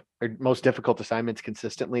assignments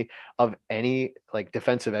consistently of any like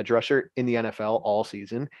defensive edge rusher in the NFL all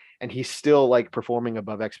season. And he's still like performing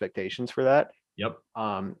above expectations for that. Yep.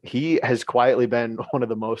 He has quietly been one of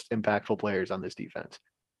the most impactful players on this defense.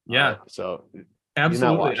 Yeah. So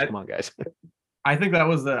absolutely. Come on, guys. I think that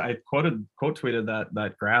was I quote tweeted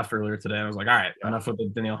that graph earlier today. I was like, all right, enough with the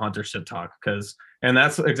Daniil Hunter shit talk. And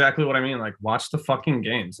that's exactly what I mean. Like, watch the fucking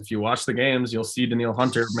games. If you watch the games, you'll see Daniil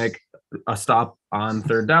Hunter make a stop on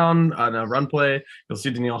third down on a run play. You'll see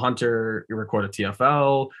Daniil Hunter record a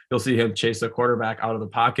TFL. You'll see him chase a quarterback out of the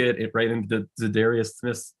pocket, right into Zadarius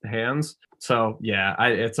Smith's hands. So yeah,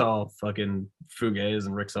 it's all fucking fugazi,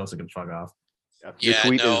 and Rick Sosa can fuck off. Your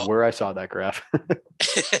tweet is where I saw that graph.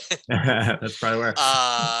 That's probably where.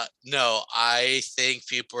 No, I think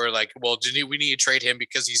people are like, well, we need to trade him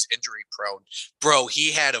because he's injury prone. Bro,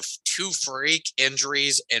 he had 2 freak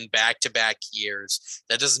injuries in back-to-back years.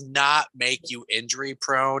 That does not make you injury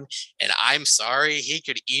prone. And I'm sorry, he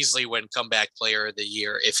could easily win comeback player of the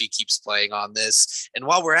year if he keeps playing on this. And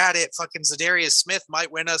while we're at it, fucking Zadarius Smith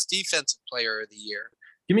might win us defensive player of the year.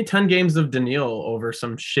 Give me 10 games of Daniil over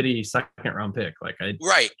some shitty second round pick.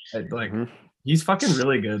 He's fucking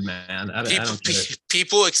really good, man. I don't get it.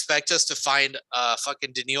 People expect us to find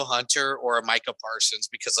fucking Daniil Hunter or a Micah Parsons,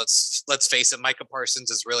 because let's face it, Micah Parsons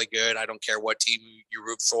is really good. I don't care what team you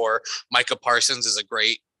root for. Micah Parsons is a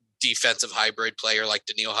great defensive hybrid player like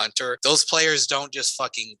Daniil Hunter. Those players don't just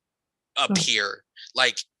fucking appear.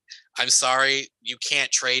 Like, I'm sorry, you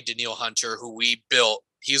can't trade Daniil Hunter, who we built.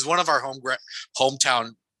 He's one of our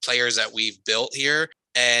hometown players that we've built here.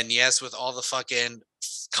 And yes, with all the fucking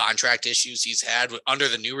contract issues he's had under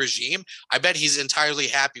the new regime, I bet he's entirely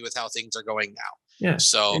happy with how things are going now. Yeah.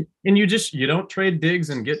 So, and you don't trade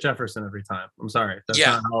Diggs and get Jefferson every time. I'm sorry. That's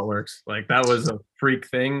not how it works. Like, that was a freak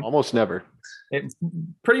thing. Almost never.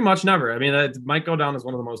 Pretty much never. I mean, it might go down as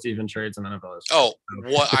one of the most even trades in NFL history. Oh,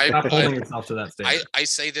 what Stop holding yourself to that stage. I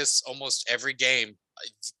say this almost every game.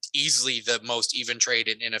 Easily the most even trade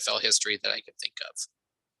in NFL history that I can think of.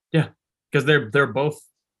 Yeah, because they're both.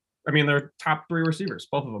 I mean, they're top 3 receivers,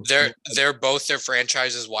 both of them. They're both their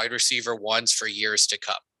franchises wide receiver ones for years to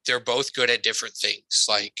come. They're both good at different things.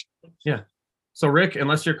 Like, yeah. So Rick,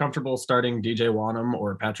 unless you're comfortable starting DJ Wanham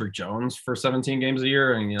or Patrick Jones for 17 games a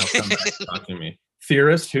year, and come back and talk to me.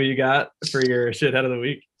 Theorist, who you got for your shithead of the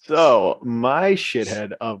week? So my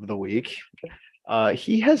shithead of the week.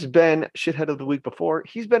 He has been shithead of the week before.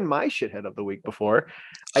 He's been my shithead of the week before.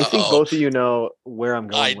 I think both of you know where I'm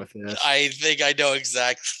going with this. I think I know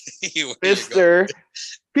exactly where Mr.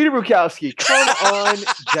 Peter Bukowski, come on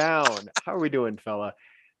down. How are we doing, fella?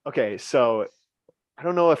 Okay, so I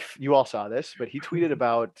don't know if you all saw this, but he tweeted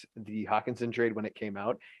about the Hockenson trade when it came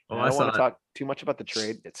out. I don't want to talk too much about the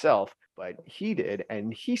trade itself, but he did,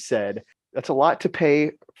 and he said that's a lot to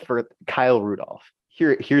pay for Kyle Rudolph.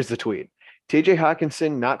 Here's the tweet. TJ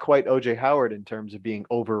Hockenson, not quite OJ Howard in terms of being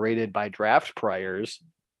overrated by draft prior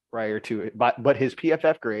to it, but his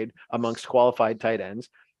PFF grade amongst qualified tight ends,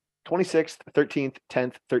 26th, 13th,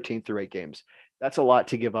 10th, 13th through 8 games. That's a lot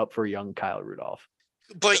to give up for young Kyle Rudolph.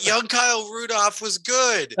 But young Kyle Rudolph was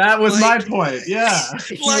good. That was my point. Yeah.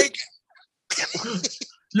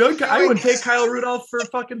 I would take Kyle Rudolph for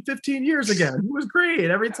fucking 15 years again. He was great.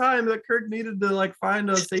 Every time that Kirk needed to like find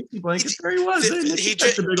a safety blanket, there he was. He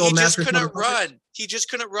just couldn't run. He just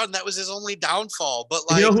couldn't run. That was his only downfall. But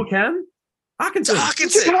like, you know who can?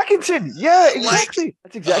 Hockenson. Yeah, exactly.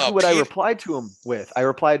 That's exactly what I replied to him with. I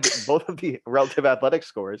replied to both of the relative athletic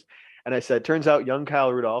scores, and I said, turns out young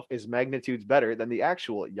Kyle Rudolph is magnitudes better than the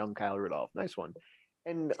actual young Kyle Rudolph. Nice one.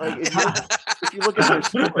 And like, if you look at their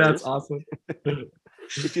scores, that's awesome.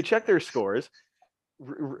 If you check their scores,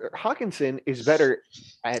 Hockenson is better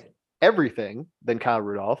at everything than Kyle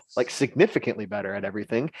Rudolph, like significantly better at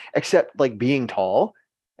everything, except like being tall.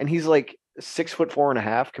 And he's like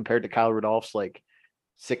 6'4.5" compared to Kyle Rudolph's like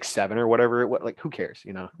 6'7" or whatever. What, like, who cares,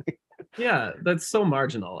 you know? Yeah, that's so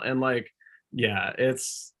marginal. And like, yeah,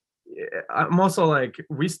 I'm also like,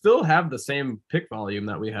 we still have the same pick volume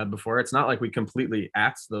that we had before. It's not like we completely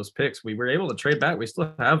axed those picks. We were able to trade back. We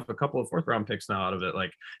still have a couple of 4th round picks now out of it.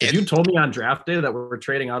 Like, if you told me on draft day that we're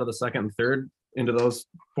trading out of the 2nd and 3rd into those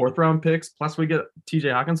 4th round picks, plus we get TJ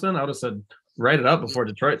Hockenson, I would have said write it up before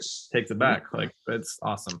Detroit takes it back. Like, it's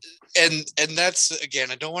awesome. And that's,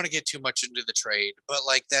 again, I don't want to get too much into the trade, but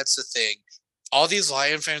like, that's the thing. All these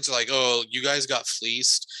Lion fans are like, oh, you guys got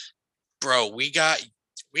fleeced. Bro, we got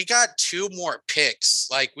 2 more picks.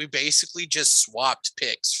 Like, we basically just swapped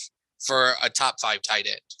picks for a top 5 tight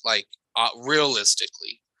end. Like,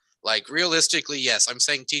 realistically, yes, I'm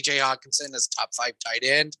saying TJ Hockenson is top 5 tight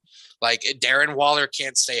end. Like, Darren Waller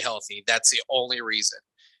can't stay healthy. That's the only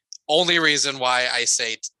reason why I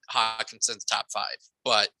say Hawkinson's top 5.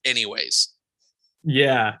 But anyways.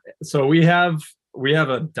 Yeah. So we have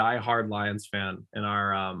a diehard Lions fan in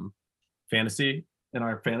our fantasy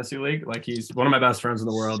league. Like, he's one of my best friends in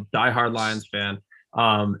the world, diehard Lions fan.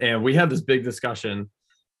 And we had this big discussion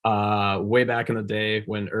way back in the day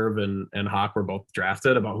when Irv and Hawk were both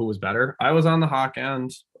drafted about who was better. I was on the Hawk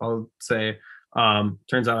end, I'll say.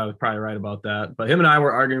 Turns out I was probably right about that. But him and I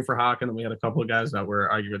were arguing for Hawk, and then we had a couple of guys that were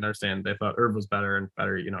arguing their stand. They thought Irv was better and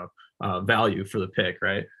better, value for the pick,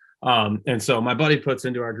 right? And so my buddy puts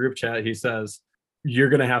into our group chat, he says, you're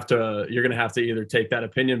gonna have to either take that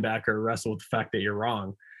opinion back or wrestle with the fact that you're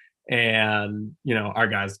wrong. And our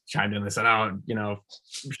guys chimed in. They said, "Oh,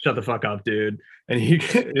 shut the fuck up, dude." And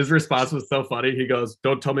his response was so funny. He goes,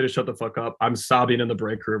 "Don't tell me to shut the fuck up. I'm sobbing in the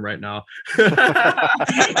break room right now." Dude,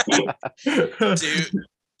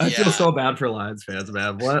 I feel so bad for Lions fans,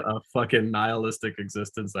 man. What a fucking nihilistic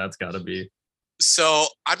existence that's got to be. So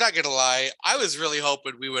I'm not gonna lie, I was really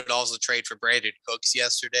hoping we would also trade for Brandon Cooks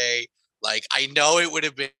yesterday. Like, I know it would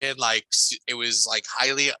have been like, it was like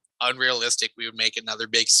highly unrealistic we would make another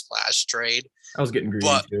big splash trade. I was getting greedy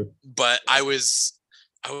too. But I was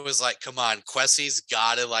like, come on, Quessie's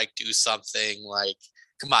gotta like do something. Like,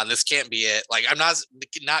 come on, this can't be it. Like, I'm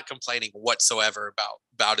not complaining whatsoever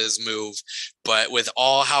about his move, but with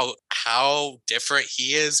all how different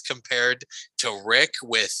he is compared to Rick,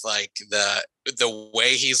 with like the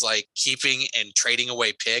way he's like keeping and trading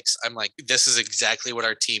away picks, I'm like, this is exactly what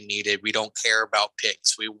our team needed. We don't care about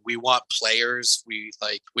picks. We want players.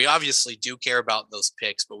 We obviously do care about those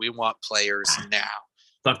picks, but we want players now.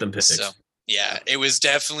 Fuck them picks. So yeah, it was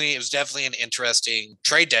definitely an interesting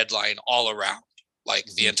trade deadline all around, like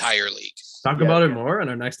the entire league. Talk about it more in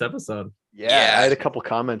our next episode. Yeah, I had a couple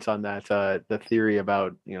comments on that. The theory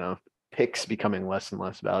about, picks becoming less and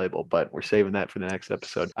less valuable, but we're saving that for the next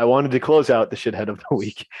episode. I wanted to close out the shithead of the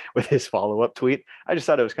week with his follow-up tweet. I just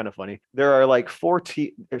thought it was kind of funny. There are like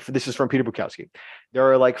this is from Peter Bukowski.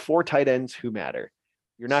 There are like 4 tight ends who matter.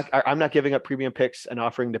 I'm not giving up premium picks and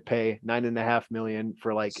offering to pay $9.5 million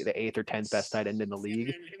for like the 8th or 10th best tight end in the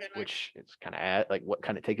league, which is kind of like, what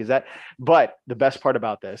kind of take is that? But the best part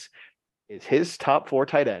about this is his top 4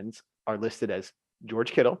 tight ends are listed as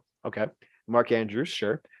George Kittle, okay, Mark Andrews,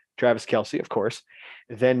 sure, Travis Kelce, of course,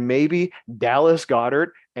 then maybe Dallas Goedert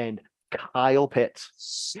and Kyle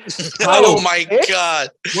Pitts. Oh my God!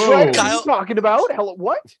 What are you talking about? Hell,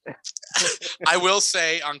 what? I will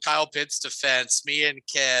say, on Kyle Pitts' defense, me and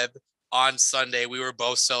Kev on Sunday, we were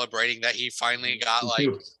both celebrating that he finally got like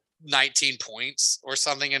 19 points or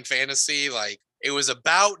something in fantasy. Like, it was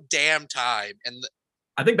about damn time. And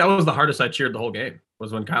I think that was the hardest I cheered the whole game,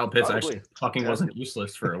 was when Kyle Pitts actually fucking wasn't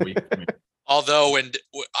useless for a week. Although, and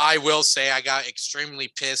I will say, I got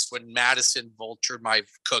extremely pissed when Madison vultured my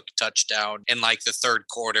Cook touchdown in like the 3rd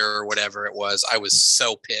quarter or whatever it was. I was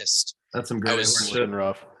so pissed. That's some great shit.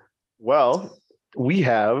 Rough. Well, we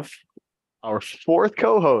have our 4th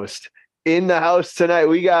co-host in the house tonight.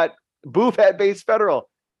 We got Boof at Base Federal.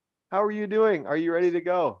 How are you doing? Are you ready to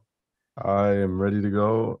go? I am ready to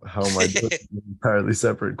go. How am I doing? An entirely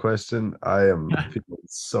separate question. I am feeling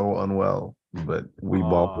so unwell, but we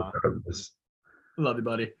ball regardless. Love you,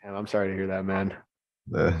 buddy. And I'm sorry to hear that, man.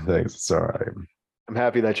 Thanks. It's all right. I'm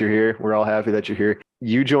happy that you're here. We're all happy that you're here.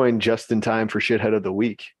 You joined just in time for Shithead of the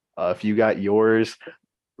Week. If you got yours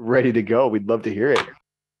ready to go, we'd love to hear it.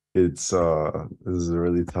 It's this is a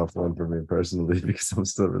really tough one for me personally because I'm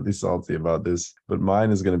still really salty about this. But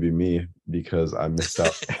mine is gonna be me because I missed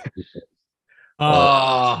out.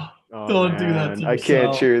 Don't do that to I can't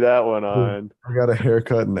yourself. cheer that one on. I got a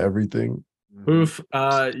haircut and everything. Oof.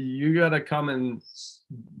 You gotta come and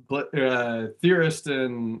Theorist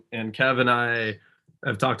and Kev and I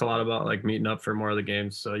have talked a lot about like meeting up for more of the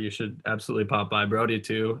games, so you should absolutely pop by. Brody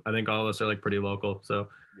too. I think all of us are like pretty local, so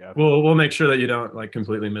Yeah. we'll make sure that you don't like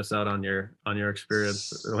completely miss out on your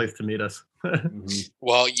experience, at least to meet us.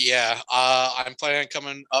 Well, yeah, I'm planning on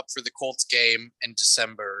coming up for the Colts game in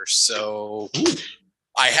December, so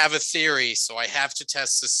I have a theory, so I have to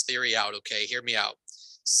test this theory out. Okay, hear me out.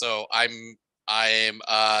 So I'm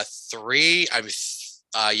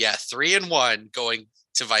 3-1 going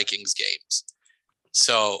to Vikings games.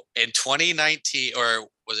 So in 2019, or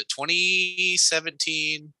was it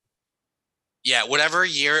 2017? Yeah, whatever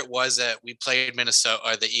year it was that we played Minnesota,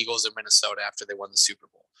 or the Eagles in Minnesota after they won the Super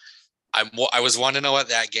Bowl. I was 1-0 at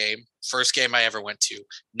that game. First game I ever went to.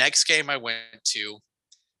 Next game I went to,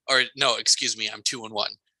 or no, excuse me, I'm 2-1.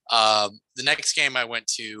 The next game I went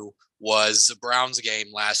to was the Browns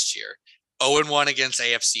game last year. 0-1 against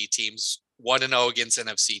AFC teams, 1-0 against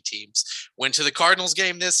NFC teams. Went to the Cardinals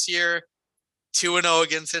game this year, 2-0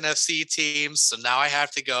 against NFC teams. So now I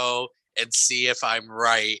have to go and see if I'm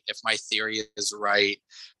right, if my theory is right.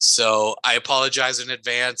 So I apologize in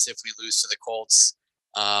advance if we lose to the Colts.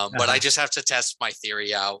 But I just have to test my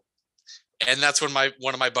theory out. And that's when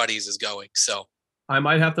one of my buddies is going. So I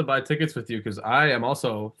might have to buy tickets with you because I am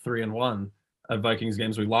also 3-1 at Vikings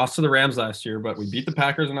games. We lost to the Rams last year, but we beat the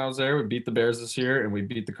Packers when I was there. We beat the Bears this year, and we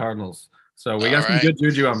beat the Cardinals. So we got some good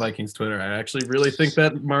juju on Vikings Twitter. I actually really think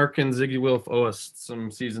that Mark and Ziggy Wilf owe us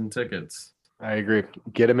some season tickets. I agree.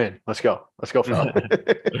 Get him in. Let's go. Let's go, fella.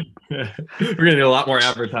 We're gonna need a lot more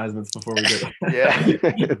advertisements before we get. Yeah.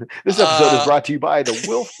 This episode is brought to you by the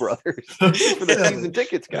Wilf Brothers for the season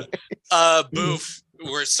tickets, guys. Boof.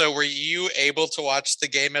 Were you able to watch the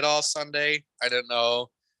game at all Sunday? I don't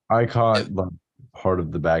know. I caught like part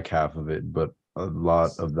of the back half of it, but a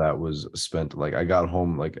lot of that was spent. Like I got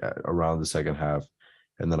home like around the second half,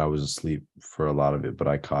 and then I was asleep for a lot of it. But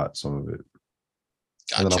I caught some of it.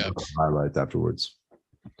 Gotcha. And then I'll put the highlights afterwards.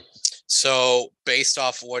 So, based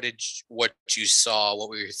off what you saw, what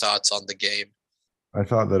were your thoughts on the game? I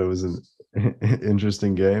thought that it was an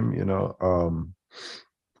interesting game. You know,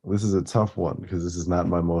 this is a tough one because this is not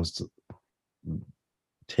my most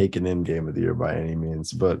taken in game of the year by any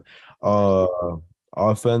means. But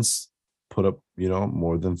offense put up, you know,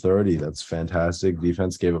 more than 30. That's fantastic.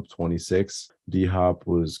 Defense gave up 26. D-Hop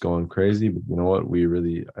was going crazy, but you know what?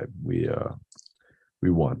 We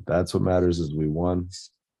won. That's what matters is we won.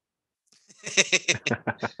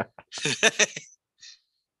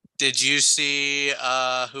 Did you see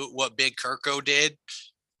what Big Kirko did?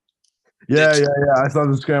 Yeah. I saw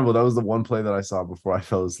the scramble. That was the one play that I saw before I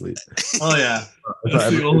fell asleep. Oh yeah, that's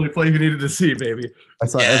the only play you needed to see, baby. I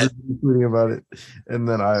saw everybody tweeting about it, and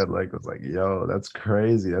then I was like, "Yo, that's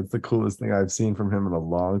crazy! That's the coolest thing I've seen from him in a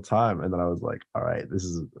long time." And then I was like, "All right, this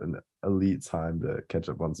is an elite time to catch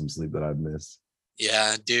up on some sleep that I've missed."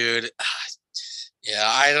 Yeah, dude. Yeah,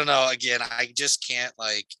 I don't know. Again, I just can't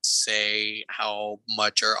like say how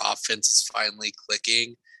much our offense is finally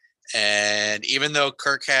clicking. And even though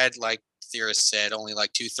Kirk had, like Theorist said, only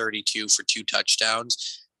like 232 for 2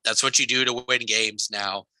 touchdowns, that's what you do to win games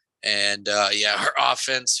now. And yeah, our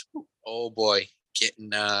offense, oh boy,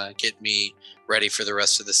 getting me ready for the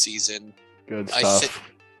rest of the season. Good stuff.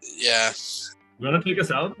 Yeah. You want to take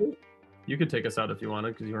us out? You could take us out if you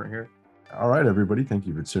wanted because you weren't here. All right, everybody. Thank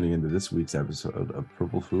you for tuning into this week's episode of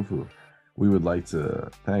Purple Fufu. We would like to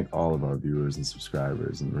thank all of our viewers and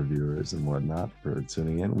subscribers and reviewers and whatnot for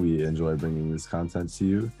tuning in. We enjoy bringing this content to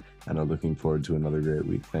you and are looking forward to another great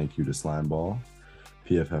week. Thank you to Slimeball,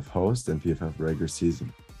 PFF host, and PFF regular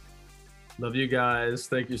season. Love you guys.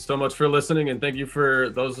 Thank you so much for listening, and thank you for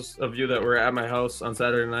those of you that were at my house on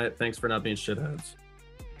Saturday night. Thanks for not being shitheads.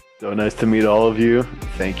 So nice to meet all of you.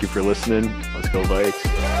 Thank you for listening. Let's go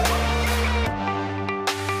Vikes.